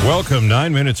Welcome.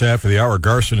 9 minutes after the hour,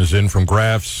 Garson is in from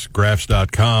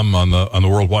Graphs.com on the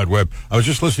World Wide Web. I was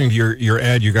just listening to your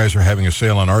ad. You guys are having a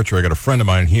sale on archery. I got a friend of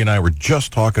mine. He and I were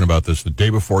just talking about this the day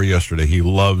before yesterday. He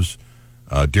loves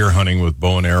deer hunting with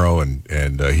bow and arrow,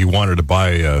 and he wanted to buy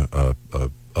a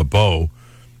bow.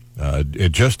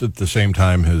 Just at the same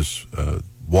time, his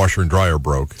washer and dryer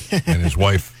broke, and his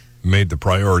wife made the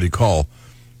priority call.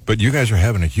 But you guys are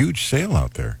having a huge sale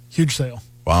out there. Huge sale.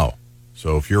 Wow.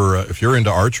 So if you're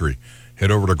into archery, head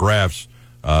over to Graphs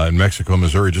in Mexico,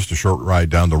 Missouri, just a short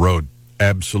ride down the road.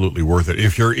 Absolutely worth it.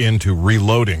 If you're into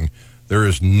reloading, there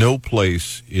is no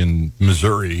place in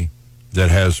Missouri that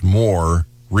has more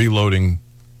reloading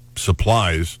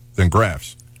supplies than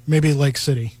Graphs. Maybe Lake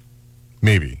City.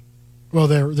 Maybe. Well,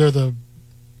 they're the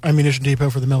ammunition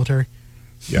depot for the military.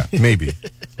 Yeah, maybe.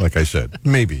 Like I said,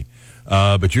 maybe.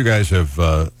 But you guys have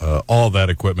all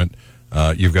that equipment.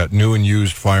 You've got new and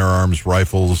used firearms,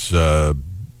 rifles,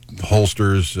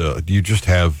 holsters. You just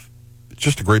have, it's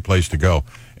just a great place to go.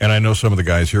 And I know some of the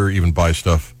guys here even buy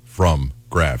stuff from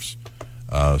Graphs.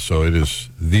 So it is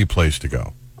the place to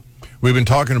go. We've been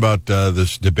talking about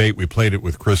this debate. We played it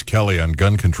with Chris Kelly on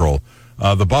gun control.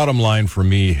 The bottom line for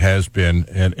me has been,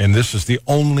 and this is the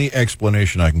only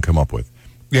explanation I can come up with.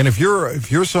 And if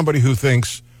you're somebody who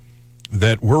thinks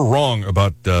that we're wrong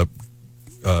about the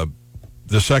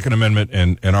Second Amendment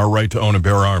and our right to own and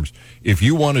bear arms, if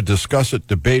you want to discuss it,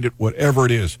 debate it, whatever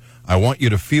it is, I want you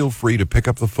to feel free to pick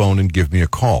up the phone and give me a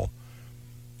call.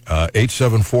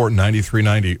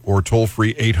 874-9390 or toll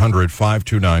free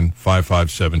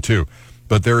 800-529-5572.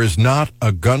 But there is not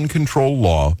a gun control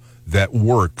law that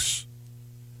works.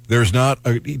 There's not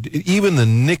even the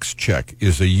NICS check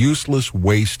is a useless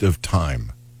waste of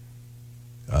time.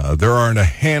 There aren't a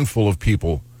handful of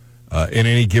people in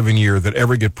any given year that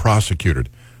ever get prosecuted.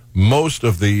 Most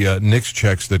of the NICS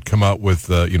checks that come out with,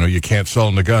 you can't sell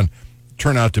them a gun,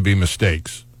 turn out to be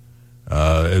mistakes.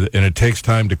 And it takes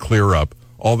time to clear up.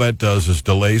 All that does is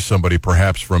delay somebody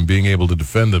perhaps from being able to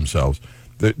defend themselves.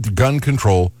 The gun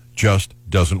control just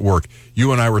doesn't work.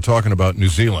 You and I were talking about New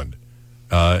Zealand,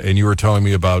 and you were telling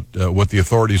me about what the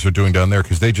authorities are doing down there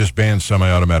because they just banned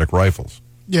semi-automatic rifles.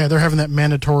 Yeah, they're having that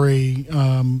mandatory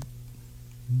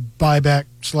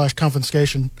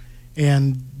buyback/confiscation,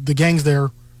 and the gangs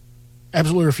there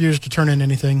absolutely refuse to turn in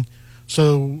anything.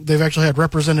 So they've actually had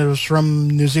representatives from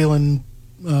New Zealand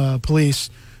police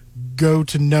go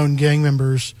to known gang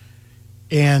members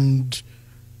and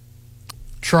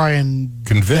try and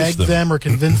convince them or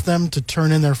convince them to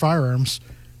turn in their firearms.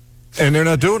 And they're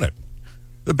not doing it.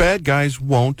 The bad guys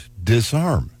won't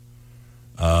disarm.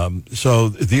 So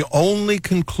the only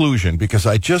conclusion, because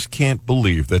I just can't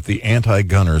believe that the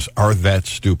anti-gunners are that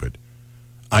stupid.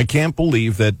 I can't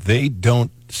believe that they don't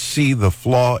see the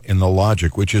flaw in the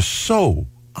logic, which is so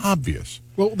obvious.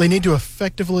 Well, they need to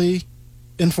effectively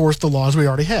enforce the laws we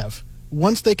already have.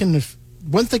 Once they can do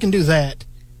that,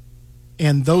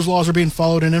 and those laws are being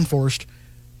followed and enforced,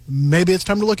 maybe it's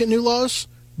time to look at new laws.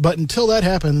 But until that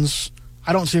happens,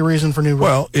 I don't see a reason for new laws.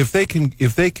 Well, if they can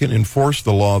enforce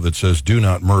the law that says do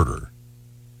not murder,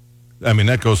 I mean,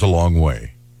 that goes a long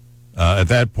way. At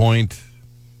that point,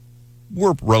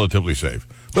 we're relatively safe.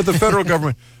 But the federal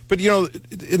government, and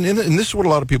this is what a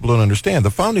lot of people don't understand.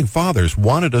 The Founding Fathers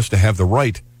wanted us to have the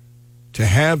right to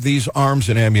have these arms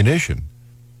and ammunition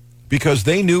because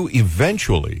they knew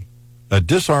eventually a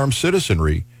disarmed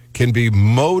citizenry can be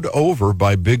mowed over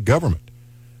by big government.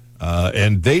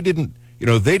 And they didn't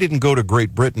go to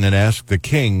Great Britain and ask the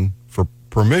king for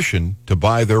permission to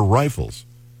buy their rifles.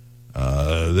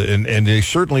 And they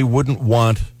certainly wouldn't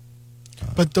want...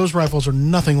 But those rifles are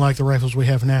nothing like the rifles we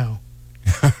have now.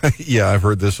 Yeah, I've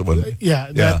heard this one.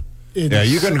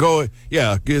 You can go...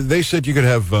 Yeah, they said you could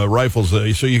have rifles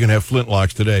so you can have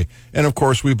flintlocks today. And, of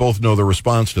course, we both know the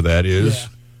response to that is...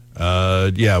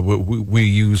 we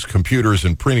use computers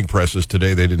and printing presses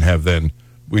today they didn't have then.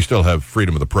 We still have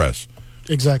freedom of the press.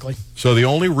 Exactly. So the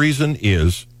only reason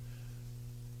is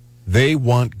they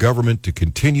want government to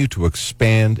continue to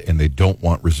expand and they don't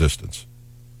want resistance.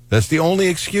 That's the only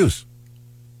excuse.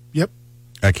 Yep.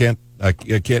 I can't,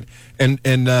 and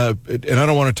I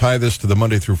don't want to tie this to the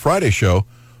Monday through Friday show,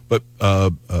 but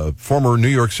former New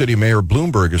York City Mayor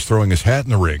Bloomberg is throwing his hat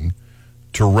in the ring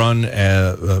to run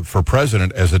for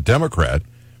president as a Democrat,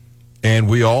 and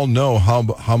we all know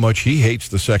how much he hates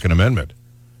the Second Amendment.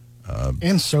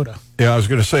 And soda. Yeah, I was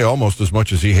going to say almost as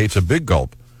much as he hates a big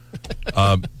gulp.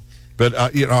 But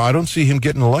I don't see him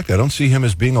getting elected. I don't see him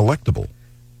as being electable.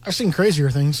 I've seen crazier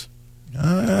things.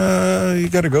 You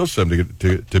got to go some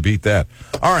to beat that.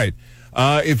 All right.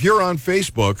 If you're on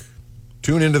Facebook,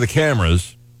 tune into the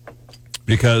cameras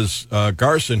because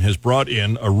Garson has brought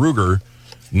in a Ruger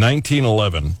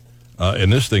 1911,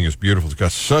 and this thing is beautiful. It's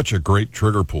got such a great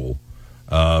trigger pull.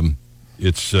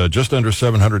 It's just under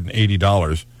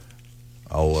 $780.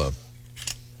 I'll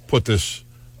put this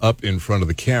up in front of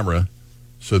the camera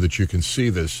so that you can see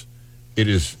this. It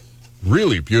is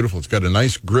really beautiful. It's got a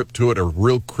nice grip to it, a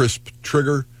real crisp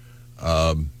trigger.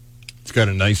 It's got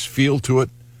a nice feel to it.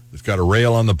 It's got a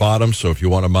rail on the bottom, so if you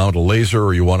want to mount a laser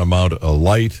or you want to mount a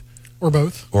light. Or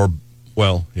both. Or,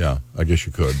 well, yeah, I guess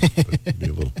you could. But it'd be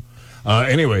a little.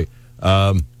 Anyway,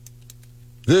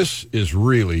 this is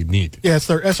really neat. Yeah, it's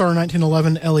their SR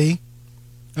 1911 LE.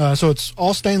 So it's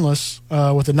all stainless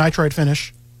with a nitride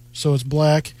finish. So it's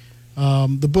black.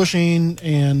 The bushing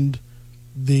and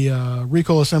the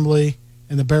recoil assembly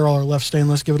and the barrel are left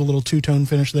stainless. Give it a little two-tone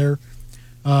finish there.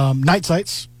 Night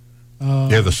sights.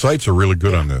 Yeah, the sights are really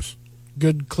good on this.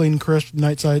 Good, clean, crisp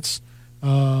night sights.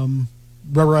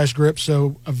 Rubberized grip,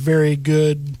 so a very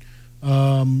good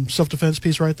self-defense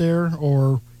piece right there.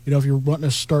 Or, if you're wanting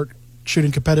to start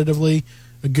shooting competitively,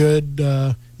 a good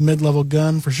mid-level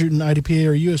gun for shooting IDPA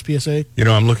or USPSA.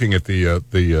 I'm looking at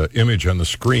the image on the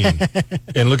screen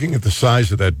and looking at the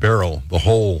size of that barrel, the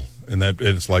hole, and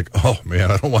it's like, oh,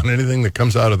 man, I don't want anything that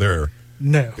comes out of there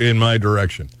in my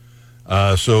direction.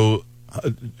 So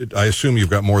I assume you've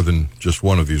got more than just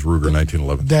one of these Ruger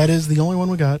 1911. That is the only one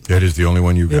we got. That is the only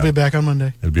one you got. It'll be back on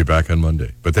Monday. It'll be back on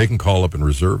Monday. But they can call up and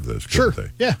reserve this, sure. They?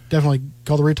 Yeah, definitely.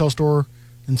 Call the retail store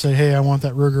and say, hey, I want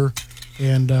that Ruger.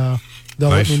 And they'll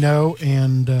let me know.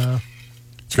 And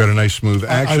it's got a nice smooth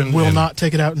action. I will not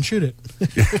take it out and shoot it.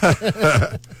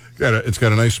 It's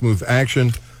got a nice smooth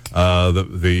action.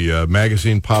 The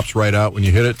magazine pops right out when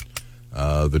you hit it.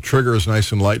 The trigger is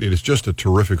nice and light. It is just a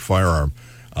terrific firearm.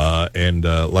 And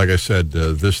like I said,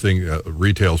 this thing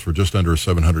retails for just under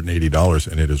 $780,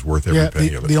 and it is worth every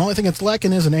penny of it. The only thing it's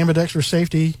lacking is an ambidextrous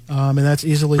safety, and that's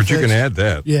easily fixed. You can add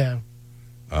that. Yeah.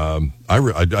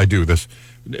 I do this.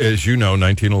 As you know,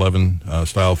 1911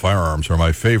 style firearms are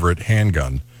my favorite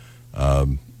handgun.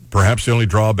 Perhaps the only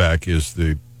drawback is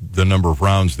the number of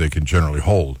rounds they can generally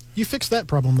hold. You fixed that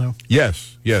problem, though.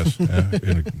 Yes.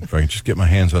 If I can just get my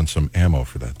hands on some ammo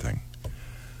for that thing.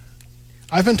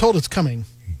 I've been told it's coming.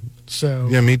 So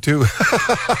yeah, me too.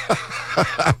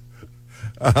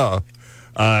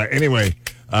 Anyway,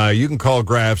 you can call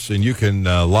Graf's and you can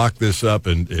lock this up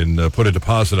and put a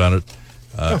deposit on it.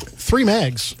 3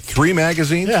 mags. 3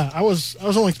 magazines? Yeah, I was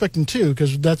only expecting 2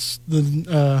 because that's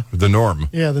the norm.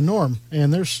 Yeah, the norm.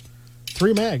 And there's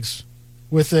 3 mags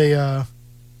with a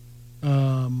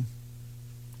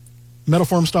metal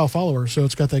form style follower, so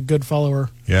it's got that good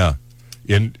follower. Yeah,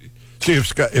 see,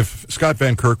 if Scott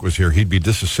Van Kirk was here, he'd be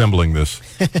disassembling this.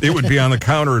 It would be on the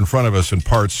counter in front of us in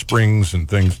parts, springs, and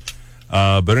things.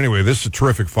 But anyway, this is a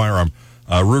terrific firearm.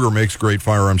 Ruger makes great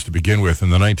firearms to begin with,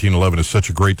 and the 1911 is such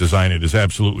a great design. It is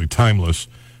absolutely timeless.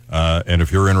 And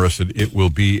if you're interested, it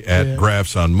will be at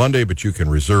Graf's on Monday, but you can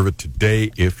reserve it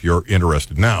today if you're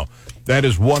interested. Now, that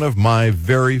is one of my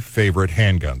very favorite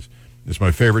handguns. It's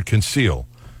my favorite conceal.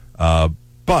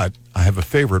 But I have a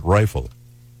favorite rifle.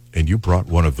 And you brought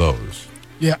one of those.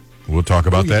 Yeah. We'll talk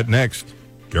about that next.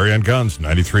 Gary on Guns,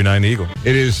 93.9 Eagle.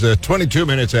 It is 22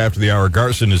 minutes after the hour.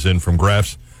 Garson is in from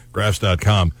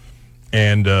Grafs.com.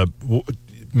 And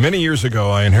many years ago,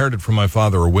 I inherited from my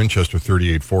father a Winchester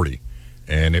 3840.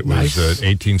 And it was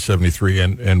 1873.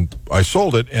 And I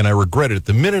sold it, and I regretted it.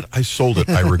 The minute I sold it,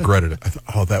 I regretted it. I thought,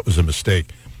 oh, that was a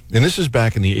mistake. And this is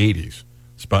back in the 80s.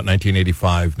 It's about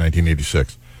 1985,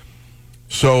 1986.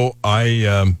 So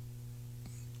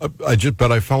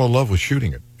but I fell in love with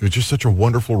shooting it. It was just such a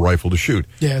wonderful rifle to shoot.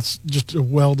 Yeah, it's just a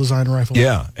well-designed rifle.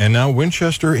 Yeah, and now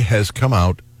Winchester has come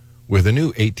out with a new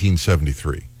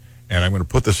 1873. And I'm going to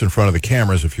put this in front of the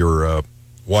cameras if you're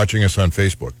watching us on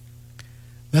Facebook.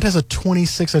 That has a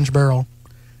 26-inch barrel.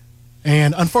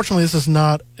 And unfortunately, this is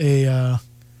not a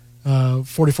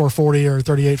 4440 or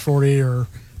 3840 or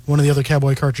one of the other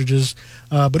cowboy cartridges.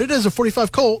 But it is a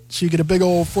 45 Colt, so you get a big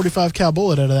old 45 cal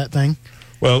bullet out of that thing.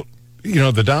 Well,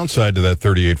 the downside to that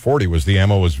 3840 was the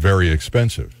ammo was very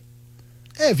expensive.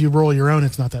 Hey, if you roll your own,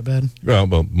 it's not that bad.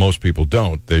 Well, most people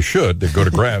don't. They should. They go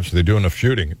to Graf's. They do enough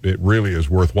shooting. It really is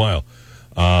worthwhile.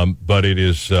 But it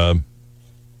is, I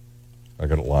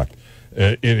got it locked.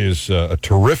 It is a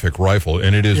terrific rifle,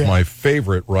 and it is my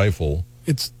favorite rifle.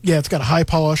 It's got a high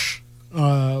polish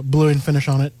bluing finish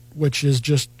on it, which is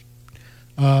just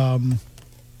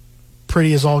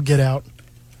pretty as all get out.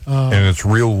 And it's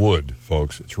real wood,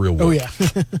 folks. It's real wood. Oh, yeah.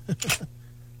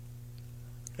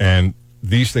 And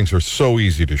these things are so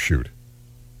easy to shoot.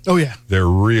 Oh, yeah. They're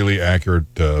really accurate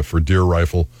for deer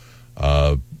rifle.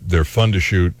 They're fun to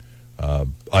shoot.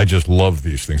 I just love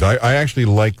these things. I actually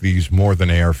like these more than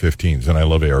AR-15s, and I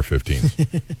love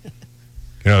AR-15s.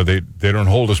 They don't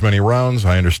hold as many rounds,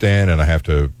 I understand, and I have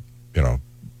to,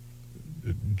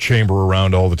 chamber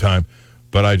around all the time,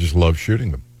 but I just love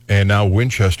shooting them. And now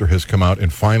Winchester has come out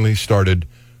and finally started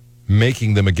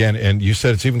making them again, and you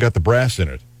said it's even got the brass in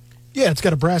it. Yeah, it's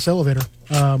got a brass elevator,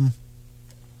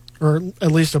 or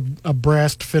at least a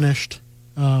brass finished.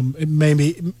 It may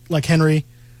be like Henry,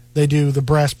 they do the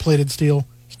brass plated steel,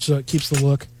 so it keeps the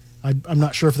look. I'm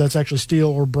not sure if that's actually steel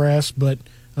or brass, but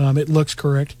it looks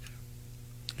correct.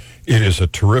 It is a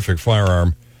terrific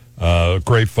firearm.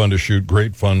 Great fun to shoot.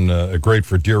 Great fun. Great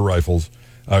for deer rifles,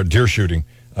 deer shooting.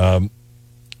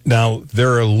 Now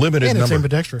there are a limited and it's number.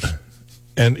 ambidextrous.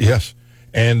 And yes,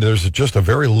 and there's just a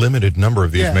very limited number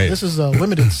of these made. This is a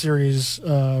limited series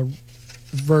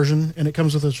version, and it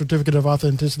comes with a certificate of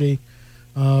authenticity.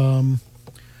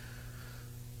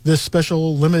 This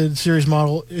special limited series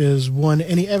model is one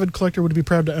any avid collector would be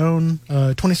proud to own.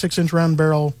 26-inch round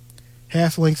barrel,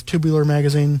 half-length tubular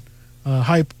magazine,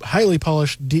 highly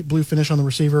polished deep blue finish on the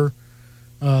receiver,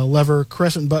 lever,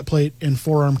 crescent butt plate, and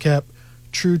forearm cap,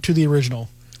 true to the original.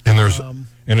 And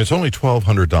and it's only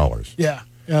 $1,200. Yeah.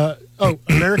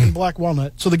 American black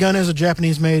walnut. So the gun is a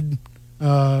Japanese-made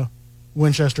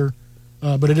Winchester,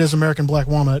 but it is American black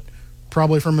walnut,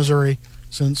 probably from Missouri,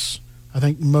 since I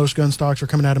think most gun stocks are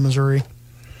coming out of Missouri.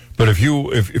 But if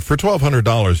for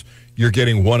 $1,200, you're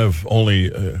getting one of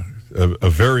only a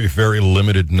very, very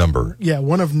limited number. Yeah,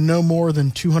 one of no more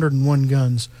than 201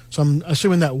 guns. So I'm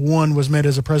assuming that one was made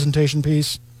as a presentation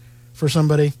piece for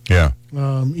somebody. Yeah.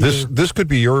 This could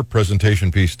be your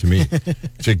presentation piece to me.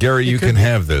 Say, Gary, you can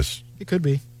have this. It could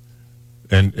be.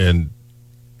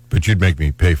 But you'd make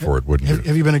me pay for it, wouldn't you?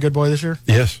 Have you been a good boy this year?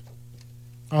 Yes.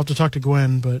 I'll have to talk to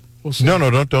Gwen, but we'll see. No,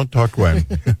 don't talk Gwen.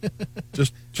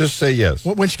 just say yes.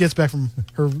 When she gets back from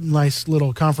her nice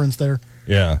little conference there.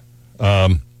 Yeah.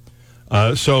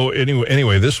 So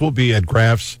anyway, this will be at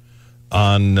Graf's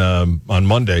on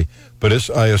Monday, but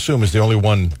I assume is the only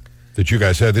one that you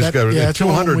guys had. This guy, it's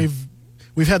 200.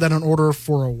 We've had that on order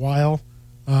for a while,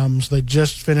 so they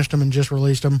just finished them and just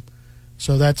released them.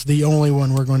 So that's the only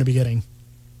one we're going to be getting.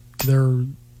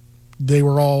 They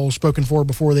were all spoken for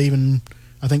before they even,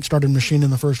 I think, started machining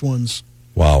the first ones.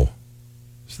 Wow.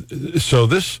 So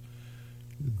this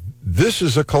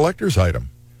is a collector's item.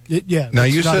 Now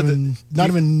you said not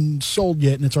even sold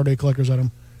yet, and it's already a collector's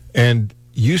item. And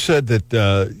you said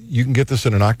that you can get this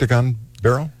in an octagon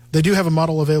barrel? They do have a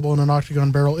model available in an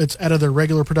octagon barrel. It's out of their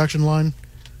regular production line,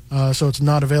 so it's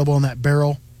not available in that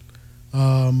barrel.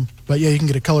 But yeah, you can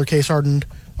get a color case hardened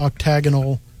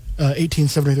octagonal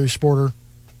 1873 Sporter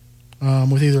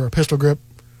with either a pistol grip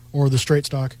or the straight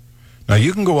stock. Now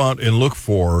you can go out and look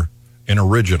for an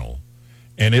original,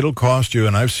 and it'll cost you,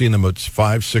 and I've seen them at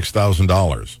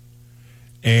 $5,000-$6,000.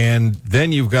 And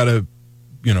then you've got to,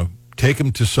 take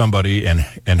them to somebody and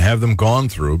have them gone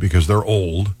through because they're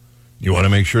old. You want to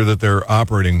make sure that they're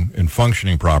operating and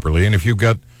functioning properly. And if you've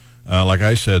got, like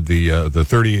I said, the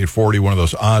 3840, one of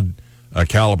those odd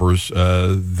calibers,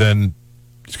 then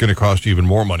it's going to cost you even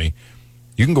more money.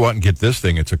 You can go out and get this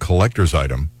thing. It's a collector's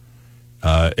item,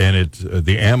 and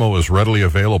the ammo is readily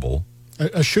available.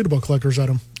 A shootable collector's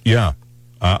item. Yeah.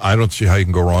 I don't see how you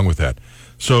can go wrong with that.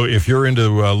 So if you're into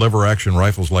lever action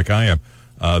rifles like I am,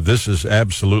 this is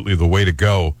absolutely the way to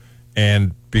go.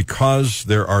 And because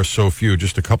there are so few,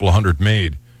 just a couple of hundred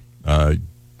made,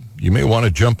 you may want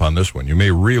to jump on this one. You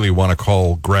may really want to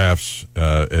call Graf's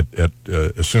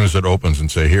as soon as it opens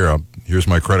and say, here's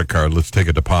my credit card. Let's take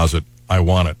a deposit. I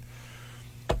want it.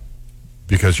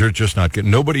 Because you're just not going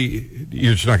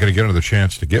to get another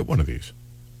chance to get one of these.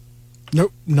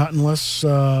 Nope, not unless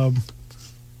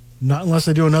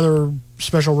they do another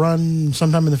special run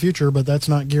sometime in the future, but that's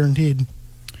not guaranteed.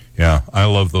 Yeah, I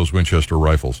love those Winchester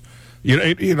rifles.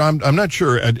 I'm not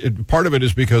sure. Part of it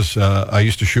is because I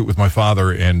used to shoot with my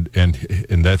father, and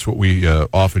that's what we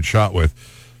often shot with.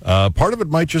 Part of it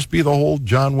might just be the whole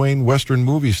John Wayne Western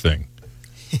movies thing,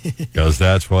 because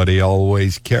that's what he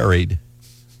always carried.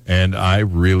 And I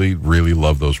really, really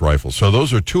love those rifles. So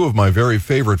those are two of my very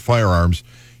favorite firearms.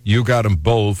 You got them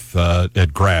both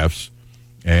at Graf's,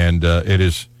 and it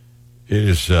is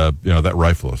that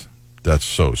rifle. That's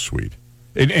so sweet.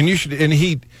 And you should. And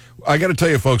I got to tell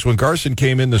you, folks, when Garson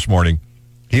came in this morning,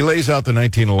 he lays out the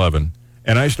 1911,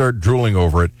 and I start drooling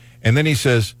over it, and then he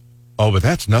says, "Oh, but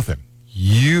that's nothing.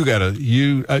 You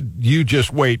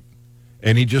just wait."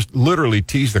 And he just literally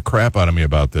teased the crap out of me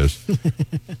about this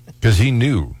because he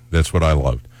knew that's what I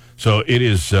loved. So it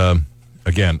is,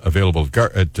 again, available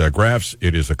at Graf's.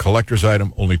 It is a collector's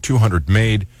item, only 200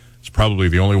 made. It's probably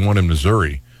the only one in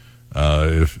Missouri.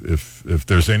 If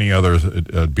there's any others,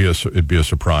 it'd be a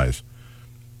surprise.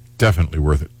 Definitely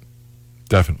worth it.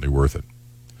 Definitely worth it.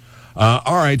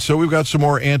 All right, so we've got some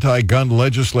more anti-gun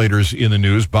legislators in the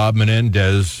news. Bob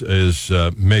Menendez is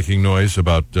making noise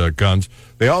about guns.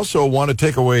 They also want to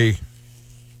take away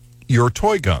your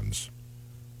toy guns.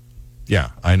 Yeah,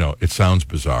 I know. It sounds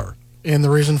bizarre. And the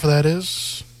reason for that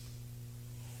is?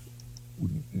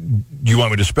 Do you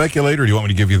want me to speculate, or do you want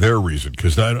me to give you their reason?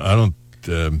 Because I don't,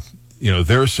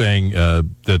 they're saying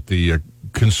that the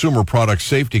Consumer Product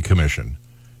Safety Commission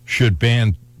should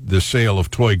ban the sale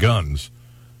of toy guns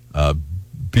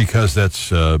because that's,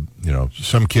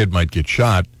 some kid might get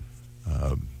shot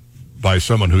by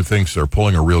someone who thinks they're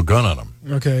pulling a real gun on them.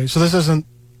 Okay, so this isn't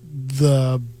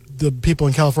the people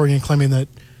in California claiming that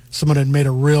someone had made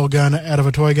a real gun out of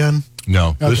a toy gun? No,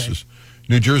 okay. This is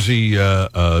New Jersey.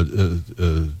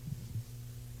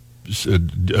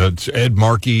 Ed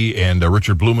Markey and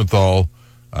Richard Blumenthal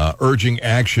urging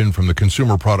action from the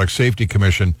Consumer Product Safety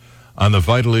Commission on the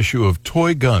vital issue of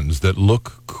toy guns that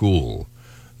look cool.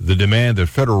 The demand that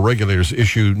federal regulators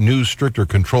issue new, stricter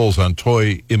controls on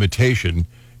toy imitation,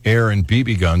 air, and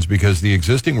BB guns because the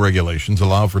existing regulations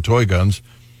allow for toy guns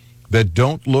that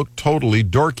don't look totally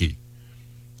dorky.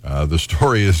 The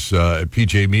story is at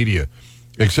PJ Media,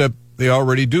 except they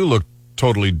already do look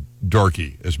totally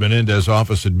dorky, as Menendez's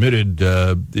office admitted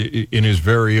in his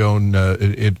very own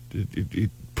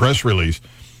press release.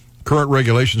 Current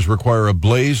regulations require a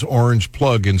blaze orange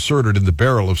plug inserted in the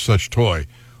barrel of such toy,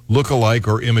 look-alike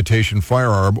or imitation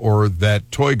firearm, or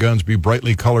that toy guns be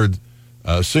brightly colored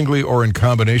singly or in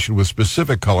combination with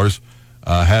specific colors,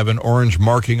 have an orange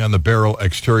marking on the barrel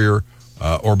exterior,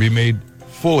 or be made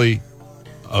fully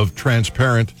of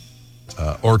transparent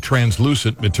or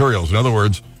translucent materials. In other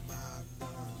words,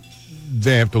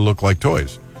 they have to look like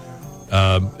toys,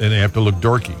 and they have to look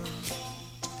dorky.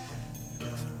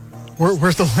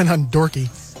 Where's the line on dorky?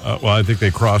 Well, I think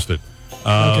they crossed it.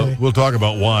 Okay. We'll talk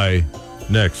about why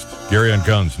next. Gary on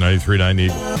Guns, 93.9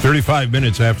 Eagle. 35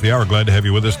 minutes after the hour. Glad to have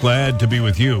you with us. Glad to be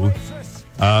with you.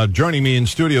 Joining me in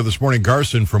studio this morning,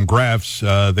 Garson from Graf's.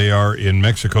 They are in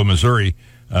Mexico, Missouri.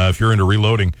 If you're into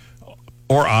reloading,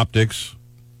 or optics,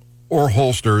 or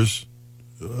holsters,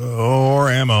 or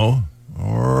ammo,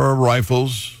 or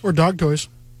rifles. Or dog toys.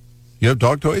 You have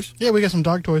dog toys? Yeah, we got some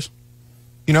dog toys.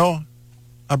 You know,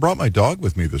 I brought my dog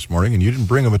with me this morning, and you didn't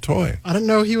bring him a toy. I didn't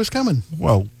know he was coming.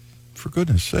 Well, for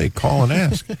goodness sake, call and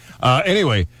ask.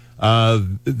 Anyway,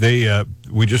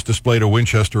 we just displayed a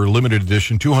Winchester limited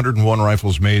edition, 201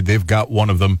 rifles made. They've got one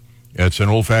of them. It's an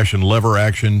old-fashioned lever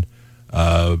action.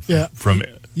 From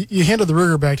you handed the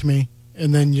Ruger back to me,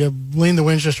 and then you leaned the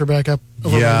Winchester back up.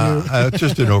 Over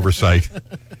just an oversight.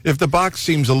 If the box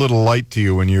seems a little light to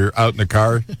you when you're out in the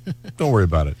car, don't worry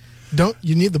about it.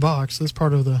 You need the box? That's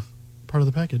part of the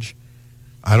package.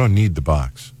 I don't need the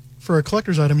box. For a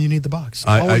collector's item, you need the box.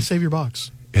 Always save your box.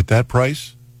 At that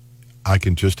price, I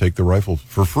can just take the rifle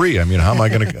for free. I mean, how am I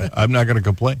going to? I'm not going to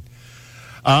complain.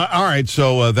 All right,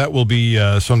 so that will be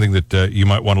something that you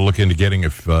might want to look into getting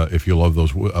if you love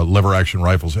those lever action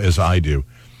rifles, as I do.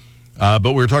 But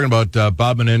we were talking about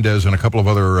Bob Menendez and a couple of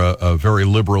other very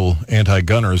liberal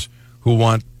anti-gunners who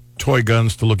want toy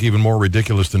guns to look even more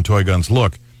ridiculous than toy guns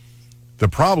look. The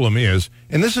problem is,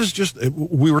 and this is just,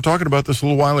 we were talking about this a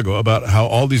little while ago, about how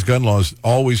all these gun laws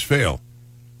always fail.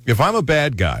 If I'm a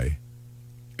bad guy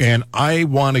and I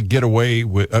want to get away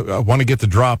with, I want to get the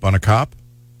drop on a cop,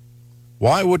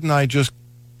 why wouldn't I just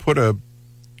put a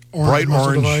bright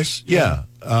orange device?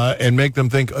 And make them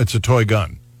think it's a toy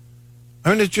gun? I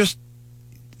mean, it's just,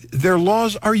 their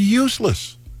laws are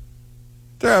useless.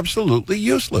 They're absolutely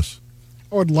useless.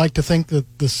 I would like to think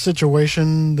that the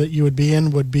situation that you would be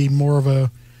in would be more of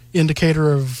a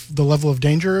indicator of the level of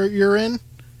danger you're in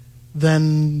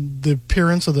than the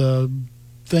appearance of the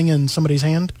thing in somebody's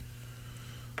hand.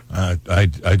 I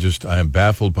am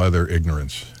baffled by their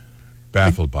ignorance.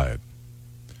 Baffled by it.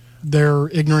 Their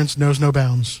ignorance knows no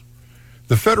bounds.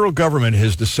 The federal government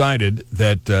has decided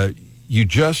that you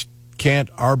just can't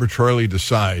arbitrarily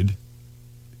decide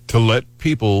to let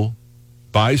people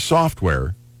buy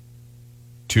software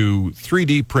to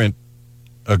 3D print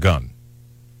a gun.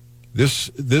 This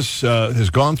has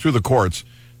gone through the courts.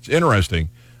 It's interesting.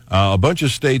 A bunch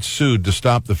of states sued to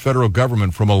stop the federal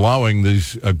government from allowing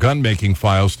these gun-making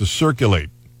files to circulate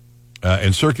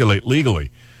and circulate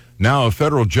legally. Now a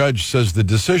federal judge says the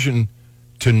decision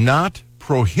to not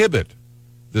prohibit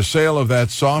the sale of that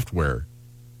software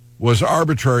was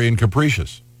arbitrary and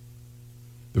capricious.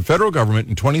 The federal government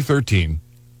in 2013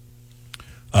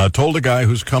 told a guy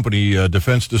whose company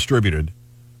Defense Distributed,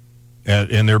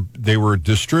 and they were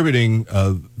distributing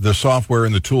the software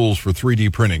and the tools for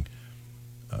 3D printing,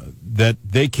 that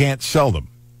they can't sell them.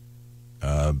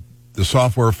 The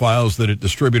software files that it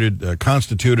distributed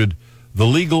constituted the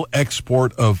legal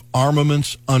export of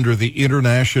armaments under the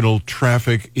International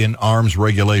Traffic in Arms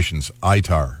Regulations,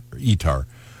 ITAR. It's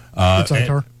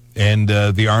ITAR. And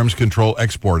the Arms Control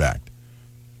Export Act.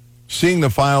 Seeing the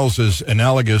files as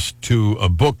analogous to a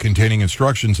book containing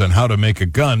instructions on how to make a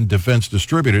gun, Defense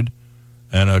Distributed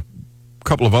and a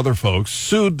couple of other folks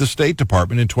sued the State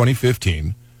Department in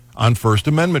 2015 on First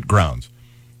Amendment grounds.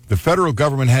 The federal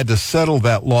government had to settle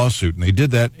that lawsuit, and they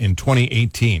did that in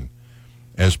 2018.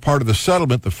 As part of the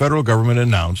settlement, the federal government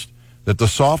announced that the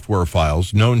software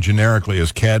files, known generically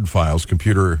as CAD files,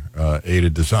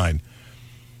 computer-aided design,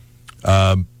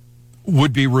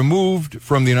 would be removed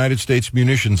from the United States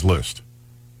munitions list.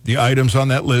 The items on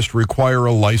that list require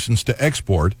a license to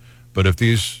export, but if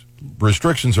these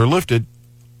restrictions are lifted,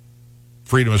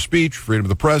 freedom of speech, freedom of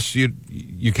the press,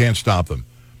 you can't stop them.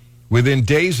 Within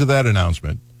days of that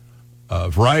announcement, a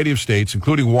variety of states,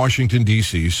 including Washington,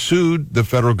 D.C., sued the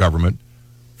federal government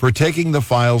for taking the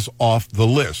files off the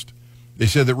list. They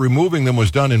said that removing them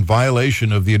was done in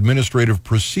violation of the Administrative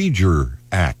Procedure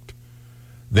Act.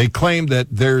 They claimed that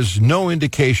there's no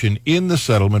indication in the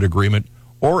settlement agreement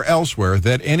or elsewhere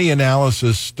that any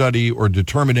analysis, study, or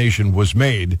determination was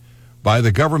made by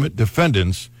the government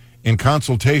defendants in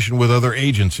consultation with other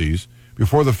agencies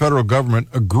before the federal government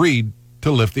agreed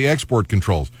to lift the export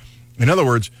controls. In other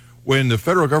words, when the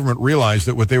federal government realized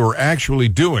that what they were actually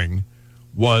doing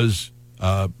was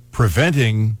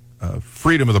preventing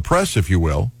freedom of the press, if you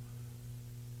will,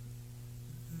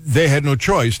 they had no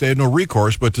choice, they had no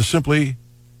recourse but to simply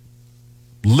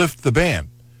lift the ban.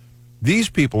 These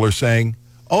people are saying,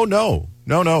 oh,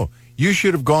 no, you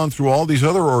should have gone through all these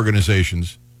other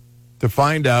organizations to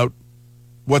find out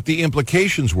what the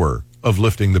implications were of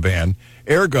lifting the ban.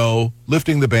 Ergo,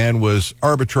 lifting the ban was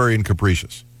arbitrary and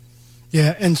capricious.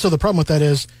 Yeah, and so the problem with that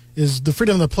is the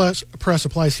freedom of the press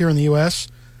applies here in the U.S.,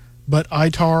 but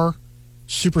ITAR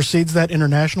supersedes that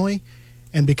internationally,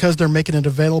 and because they're making it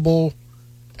available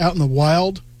out in the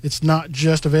wild, it's not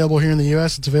just available here in the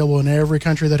U.S., it's available in every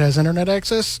country that has internet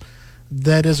access.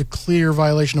 That is a clear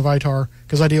violation of ITAR,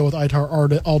 because I deal with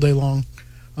ITAR all day long.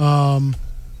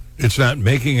 It's not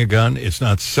making a gun, it's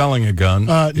not selling a gun.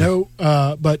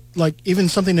 But like even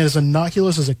something that is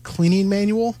innocuous as a cleaning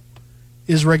manual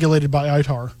is regulated by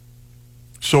ITAR.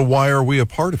 So why are we a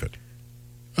part of it?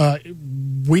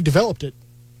 We developed it.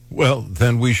 Well,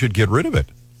 then we should get rid of it.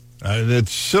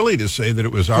 It's silly to say that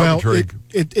it was arbitrary.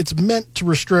 Well, it's meant to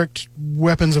restrict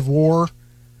weapons of war,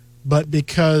 but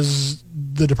because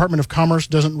the Department of Commerce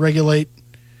doesn't regulate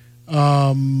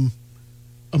a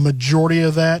majority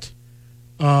of that,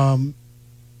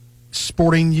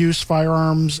 sporting use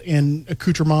firearms and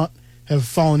accoutrement have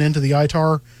fallen into the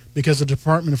ITAR because the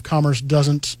Department of Commerce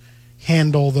doesn't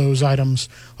handle those items.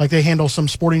 Like they handle some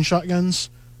sporting shotguns,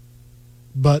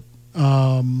 but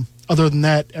other than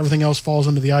that, everything else falls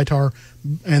under the ITAR,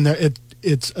 and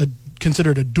it's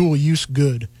considered a dual-use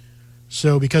good.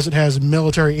 So because it has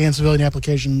military and civilian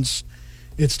applications,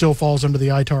 it still falls under the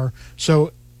ITAR.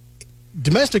 So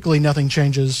domestically, nothing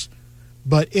changes,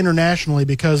 but internationally,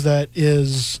 because that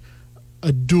is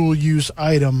a dual-use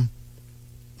item,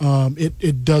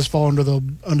 it does fall under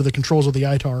the controls of the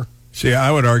ITAR. See,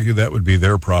 I would argue that would be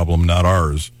their problem, not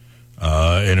ours.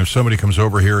 And if somebody comes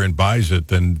over here and buys it,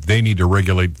 then they need to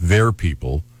regulate their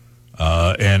people.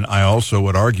 And I also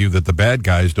would argue that the bad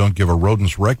guys don't give a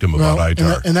rodent's rectum about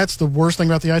ITAR. And that's the worst thing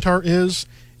about the ITAR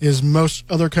is most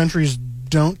other countries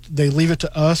don't. They leave it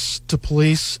to us to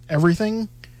police everything,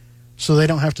 so they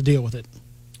don't have to deal with it.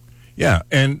 Yeah,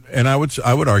 and I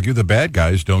would argue the bad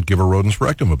guys don't give a rodent's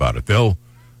rectum about it.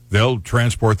 They'll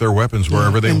transport their weapons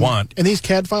wherever they want. And these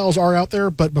CAD files are out there,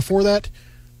 but before that,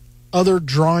 other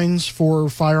drawings for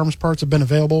firearms parts have been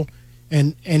available,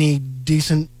 and any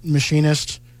decent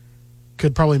machinist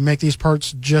could probably make these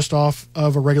parts just off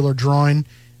of a regular drawing,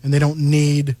 and they don't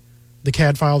need the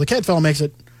CAD file. The CAD file makes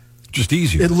it just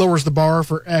easier. It lowers the bar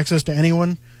for access to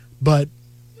anyone, but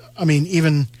I mean,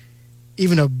 even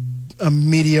a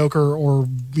mediocre or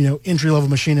entry-level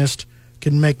machinist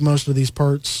can make most of these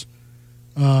parts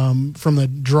from the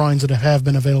drawings that have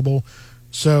been available.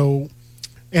 So,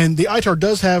 and the ITAR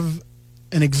does have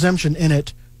an exemption in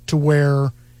it to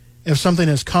where if something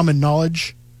is common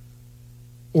knowledge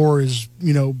or is,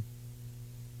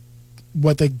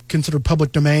 what they consider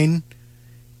public domain,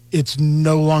 it's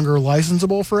no longer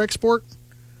licensable for export.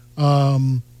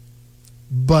 But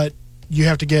you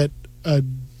have to get a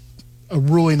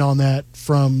ruling on that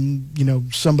from,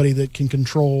 somebody that can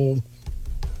control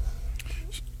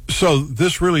So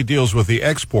this really deals with the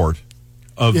export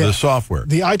of the software.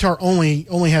 The ITAR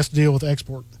only has to deal with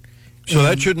export. So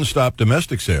that shouldn't stop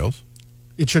domestic sales.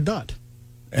 It should not.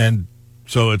 And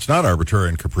so it's not arbitrary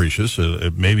and capricious,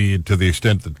 maybe to the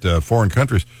extent that foreign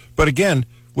countries. But again,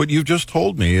 what you've just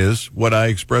told me is what I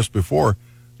expressed before.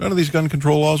 None of these gun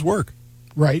control laws work.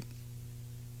 Right.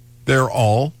 They're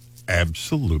all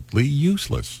absolutely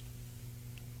useless.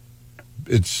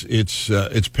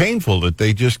 It's painful that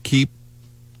they just keep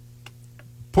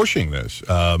pushing this.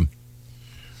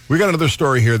 We got another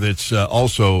story here that's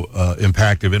also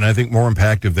impactful, and I think more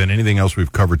impactful than anything else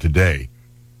we've covered today.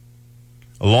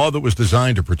 A law that was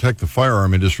designed to protect the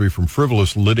firearm industry from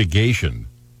frivolous litigation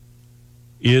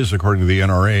is, according to the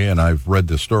NRA, and I've read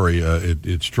this story,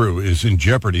 it's true, is in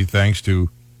jeopardy thanks to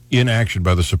inaction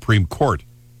by the Supreme Court.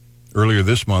 Earlier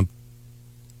this month,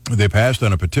 they passed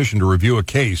on a petition to review a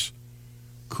case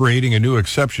creating a new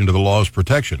exception to the law's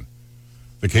protection.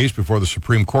 The case before the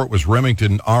Supreme Court was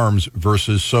Remington Arms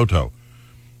versus Soto.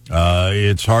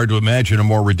 It's hard to imagine a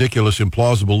more ridiculous,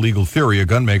 implausible legal theory, a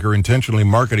gunmaker intentionally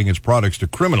marketing its products to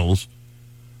criminals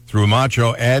through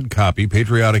macho ad copy,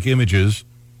 patriotic images,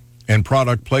 and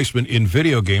product placement in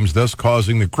video games, thus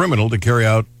causing the criminal to carry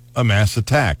out a mass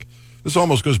attack. This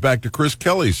almost goes back to Chris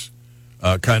Kelly's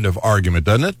kind of argument,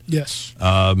 doesn't it? Yes.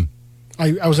 I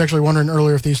was actually wondering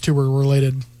earlier if these two were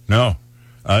related. No.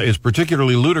 It's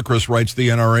particularly ludicrous, writes the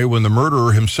NRA, when the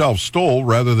murderer himself stole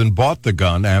rather than bought the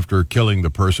gun after killing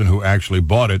the person who actually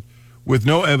bought it, with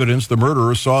no evidence the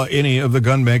murderer saw any of the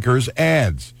gunmaker's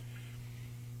ads.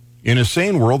 In a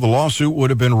sane world, the lawsuit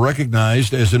would have been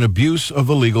recognized as an abuse of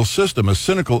the legal system, a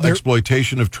cynical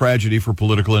exploitation of tragedy for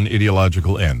political and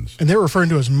ideological ends. And they're referring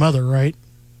to his mother, right?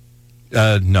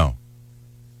 No.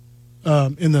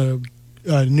 In the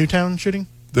Newtown shooting?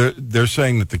 They're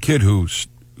saying that the kid who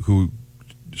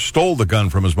stole the gun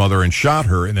from his mother and shot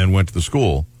her and then went to the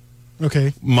school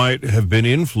might have been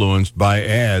influenced by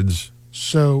ads.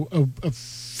 So a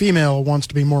female wants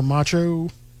to be more macho?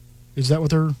 Is that what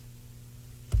they're...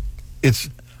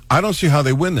 I don't see how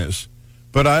they win this,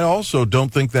 but I also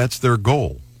don't think that's their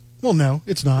goal. Well, no,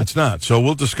 it's not. It's not. So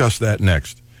we'll discuss that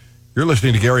next. You're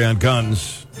listening to Gary on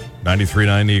Guns,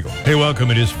 93.9 Eagle. Hey, welcome.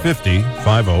 It is 50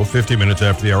 minutes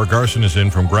after the hour. Garson is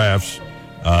in from Graff's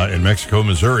in Mexico,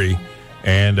 Missouri,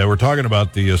 and we're talking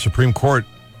about the Supreme Court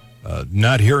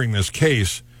not hearing this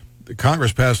case.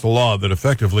 Congress passed a law that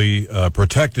effectively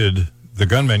protected the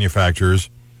gun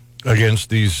manufacturers against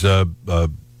these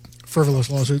frivolous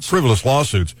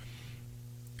lawsuits.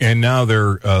 And now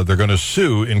they're going to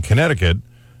sue in Connecticut,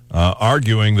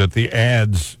 arguing that the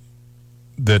ads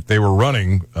that they were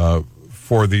running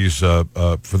for these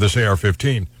for this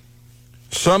AR-15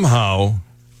 somehow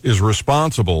is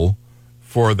responsible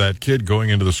for that kid going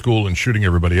into the school and shooting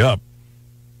everybody up.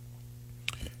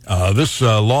 This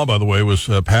law, by the way, was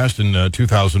passed in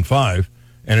 2005,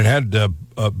 and it had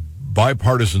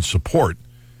bipartisan support.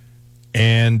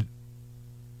 And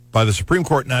by the Supreme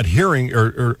Court not hearing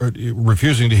or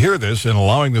refusing to hear this and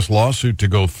allowing this lawsuit to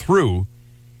go through,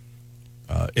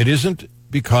 it isn't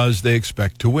because they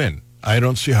expect to win. I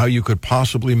don't see how you could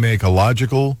possibly make a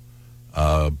logical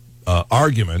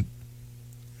argument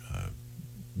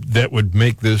that would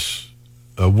make this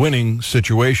a winning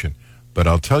situation. But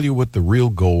I'll tell you what the real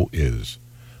goal is.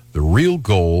 The real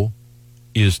goal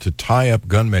is to tie up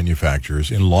gun manufacturers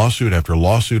in lawsuit after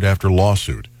lawsuit after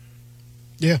lawsuit.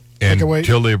 Yeah, and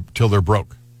till they're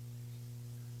broke.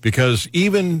 Because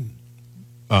even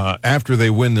after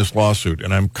they win this lawsuit,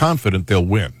 and I'm confident they'll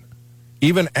win,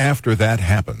 even after that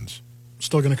happens,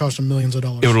 still going to cost them millions of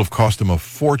dollars. It will have cost them a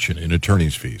fortune in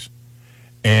attorney's fees.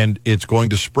 And it's going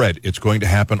to spread. It's going to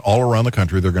happen all around the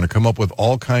country. They're going to come up with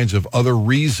all kinds of other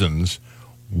reasons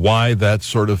why that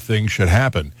sort of thing should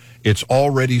happen. It's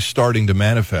already starting to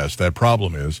manifest. That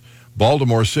problem is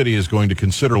Baltimore City is going to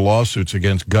consider lawsuits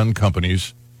against gun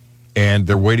companies, and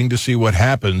they're waiting to see what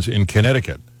happens in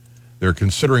Connecticut. They're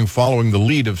considering following the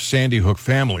lead of Sandy Hook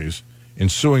families in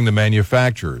suing the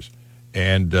manufacturers.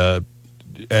 And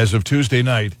as of Tuesday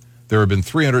night, there have been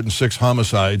 306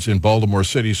 homicides in Baltimore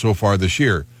City so far this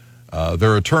year.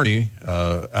 Their attorney,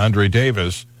 Andre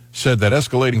Davis, said that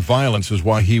escalating violence is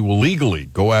why he will legally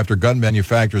go after gun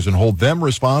manufacturers and hold them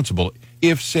responsible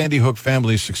if Sandy Hook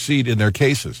families succeed in their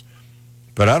cases.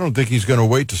 But I don't think he's going to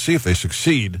wait to see if they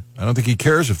succeed. I don't think he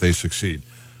cares if they succeed.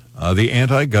 The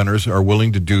anti-gunners are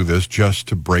willing to do this just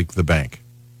to break the bank.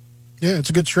 Yeah, it's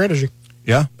a good strategy.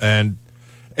 Yeah, and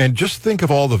just think of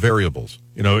all the variables.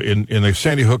 You know, in the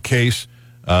Sandy Hook case,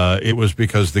 it was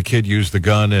because the kid used the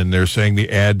gun, and they're saying the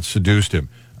ad seduced him.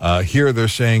 Here they're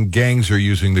saying gangs are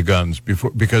using the guns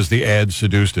because the ad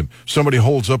seduced him. Somebody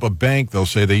holds up a bank, they'll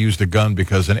say they used a gun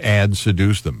because an ad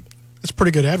seduced them. That's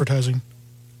pretty good advertising.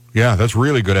 Yeah, that's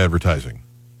really good advertising.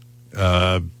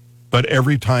 But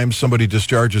every time somebody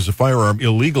discharges a firearm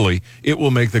illegally, it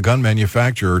will make the gun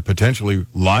manufacturer potentially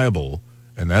liable,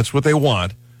 and that's what they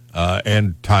want,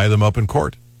 and tie them up in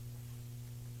court.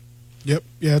 Yep.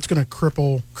 Yeah, it's going to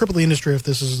cripple the industry if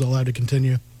this is allowed to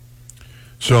continue.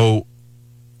 So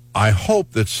I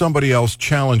hope that somebody else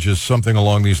challenges something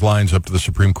along these lines up to the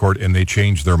Supreme Court and they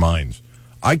change their minds.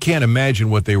 I can't imagine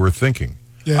what they were thinking.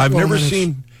 Yeah, I've never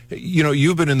seen,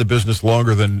 you've been in the business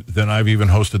longer than I've even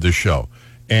hosted this show.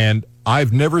 And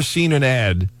I've never seen an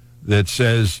ad that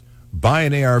says, buy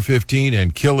an AR-15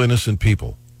 and kill innocent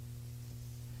people.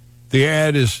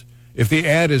 If the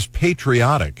ad is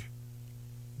patriotic,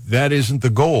 that isn't the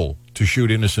goal, to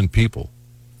shoot innocent people.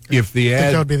 If the I think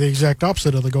ad, that would be the exact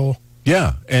opposite of the goal.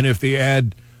 yeah, and if the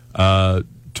ad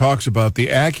talks about the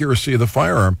accuracy of the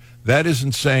firearm, that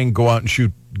isn't saying go out and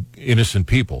shoot innocent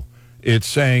people. It's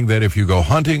saying that if you go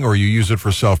hunting or you use it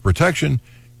for self-protection,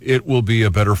 it will be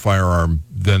a better firearm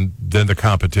than the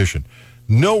competition.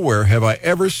 Nowhere have I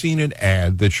ever seen an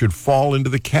ad that should fall into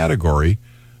the category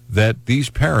that these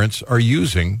parents are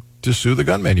using to sue the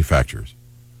gun manufacturers.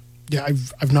 Yeah,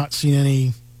 I've not seen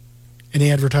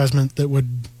any advertisement that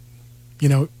would,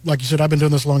 like you said, I've been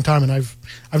doing this a long time, and I've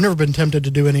never been tempted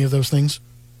to do any of those things.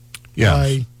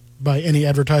 Yeah. By any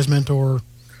advertisement or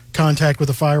contact with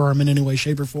a firearm in any way,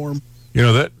 shape, or form.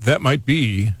 That might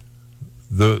be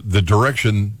the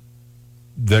direction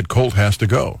that Colt has to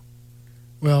go.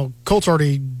 Well, Colt's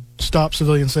already stopped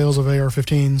civilian sales of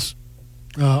AR-15s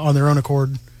on their own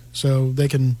accord, so they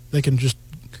can just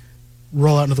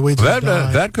roll out into the weeds.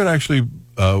 That could actually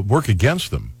work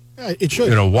against them. It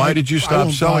should. Why did you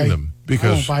stop selling them?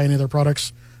 Because I don't buy any of their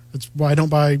products. That's why I don't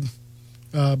buy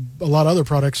a lot of other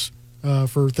products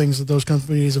for things that those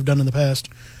companies have done in the past.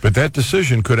 But that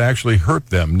decision could actually hurt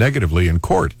them negatively in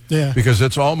court. Yeah. Because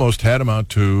it's almost tantamount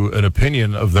to an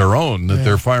opinion of their own that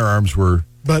their firearms were...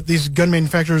 But these gun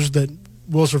manufacturers that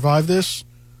will survive this,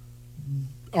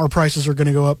 our prices are going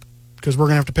to go up because we're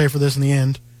going to have to pay for this in the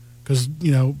end. Because,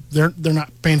 they're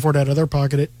not paying for it out of their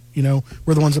pocket. We're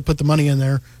the ones that put the money in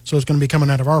there, so it's going to be coming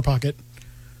out of our pocket.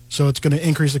 So it's going to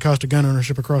increase the cost of gun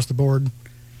ownership across the board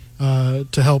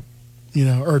to help,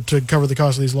 or to cover the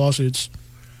cost of these lawsuits.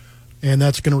 And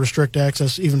that's going to restrict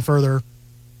access even further.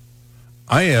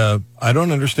 I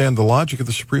don't understand the logic of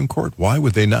the Supreme Court. Why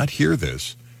would they not hear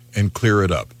this and clear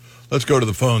it up? Let's go to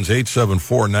the phones,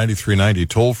 874-9390,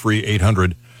 toll-free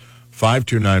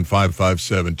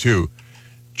 800-529-5572.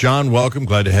 John, welcome.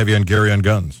 Glad to have you on Gary on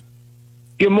Guns.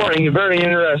 Good morning. A very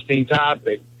interesting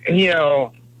topic.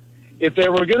 If they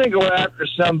were going to go after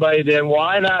somebody, then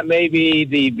why not maybe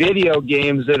the video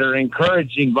games that are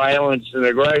encouraging violence and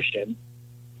aggression,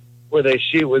 where they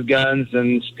shoot with guns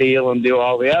and steal and do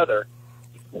all the other?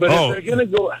 But if they're going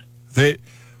to go...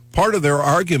 Part of their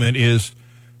argument is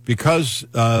because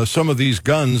some of these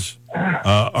guns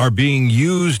are being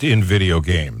used in video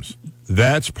games,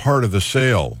 that's part of the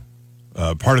sale,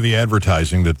 part of the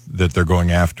advertising that they're going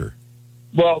after.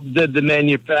 Well, did the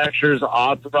manufacturers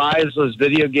authorize those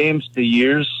video games to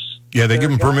use? Yeah, they give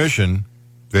them permission.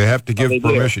 They have to give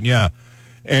permission, yeah.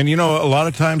 And, a lot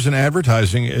of times in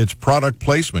advertising, it's product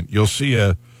placement. You'll see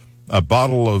a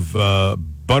bottle of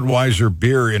Budweiser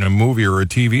beer in a movie or a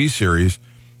TV series.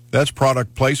 That's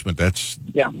product placement. That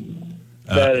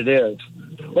it is.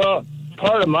 Well,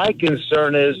 part of my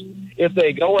concern is if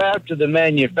they go after the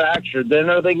manufacturer, then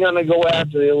are they going to go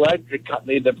after the electric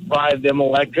company that provide them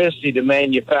electricity to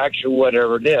manufacture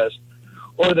whatever it is?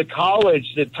 Or the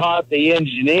college that taught the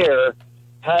engineer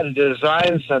how to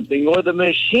design something, or the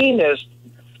machinist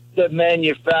that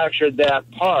manufactured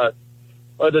that part,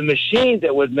 or the machine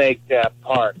that would make that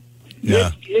part.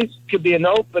 Yeah. It could be an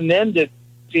open-ended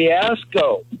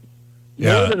fiasco,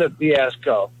 more than a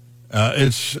fiasco.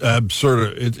 It's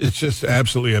absurd. It's just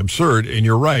absolutely absurd. And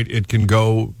you're right. It can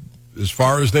go as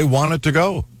far as they want it to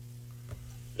go.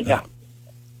 Yeah.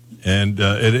 And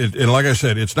like I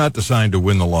said, it's not designed to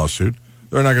win the lawsuit.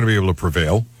 They're not going to be able to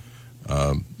prevail.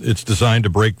 It's designed to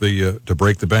break the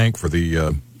bank for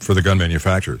the gun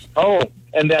manufacturers. Oh,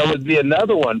 and that would be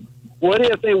another one. What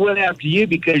if they went after you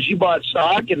because you bought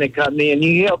stock in the company and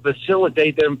you helped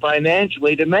facilitate them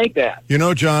financially to make that?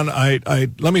 John, I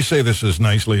let me say this as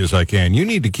nicely as I can. You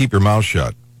need to keep your mouth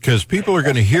shut because people are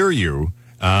going to hear you,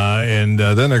 and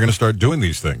then they're going to start doing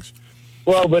these things.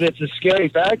 Well, but it's a scary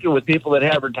factor with people that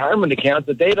have retirement accounts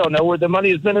that they don't know where their money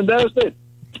has been invested.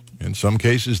 In some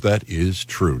cases, that is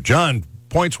true. John,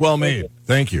 points well made.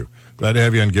 Thank you. Glad to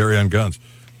have you on Gary on Guns.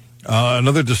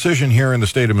 Another decision here in the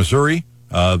state of Missouri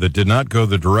that did not go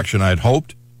the direction I'd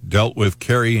hoped dealt with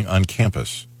carrying on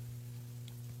campus.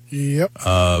 Yep.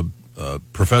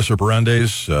 Professor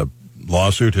Barande's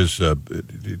lawsuit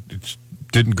it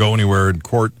didn't go anywhere in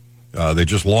court. They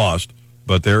just lost,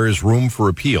 but there is room for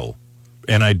appeal.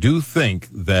 And I do think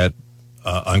that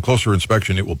on closer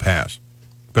inspection it will pass.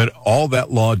 But all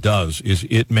that law does is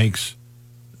it makes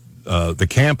the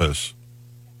campus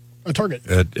a target,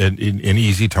 an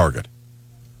easy target.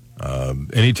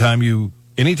 Anytime you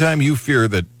fear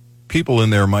that people in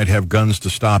there might have guns to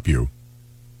stop you,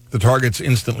 the target's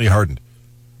instantly hardened.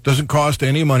 Doesn't cost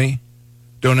any money.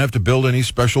 Don't have to build any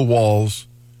special walls.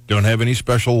 Don't have any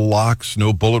special locks.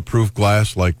 No bulletproof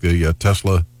glass like the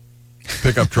Tesla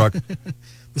pickup truck.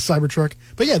 The Cybertruck.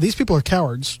 But yeah, these people are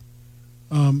cowards,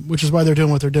 which is why they're doing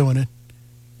what they're doing.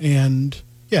 And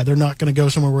yeah, they're not going to go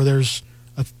somewhere where there's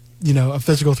a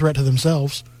physical threat to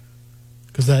themselves,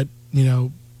 because that,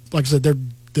 like I said,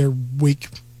 they're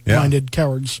weak-minded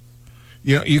cowards.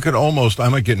 You could almost, I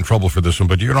might get in trouble for this one,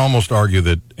 but you can almost argue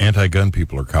that anti-gun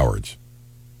people are cowards.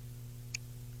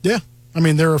 Yeah. I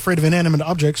mean, they're afraid of inanimate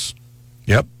objects.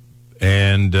 Yep.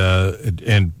 And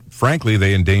frankly,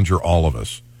 they endanger all of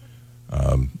us.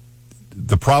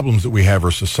 The problems that we have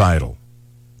are societal.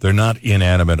 They're not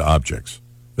inanimate objects.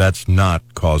 That's not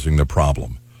causing the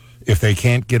problem. If they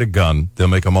can't get a gun, they'll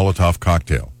make a Molotov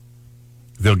cocktail.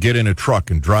 They'll get in a truck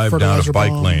and drive down a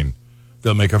bike lane.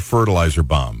 They'll make a fertilizer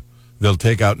bomb. They'll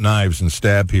take out knives and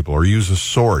stab people or use a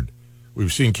sword.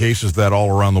 We've seen cases of that all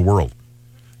around the world.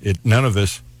 None of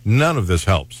this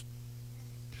helps.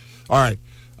 All right,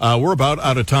 we're about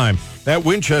out of time. That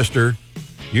Winchester,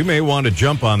 you may want to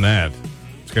jump on that.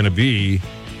 It's going to be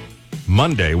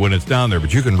Monday when it's down there,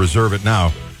 but you can reserve it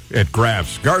now at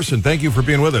Graf's. Garson, thank you for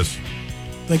being with us.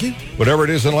 Thank you. Whatever it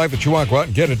is in life that you want, go out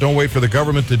and get it. Don't wait for the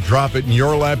government to drop it in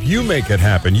your lap. You make it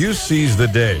happen. You seize the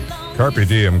day. Carpe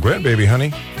diem. Grandbaby,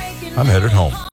 honey, I'm headed home.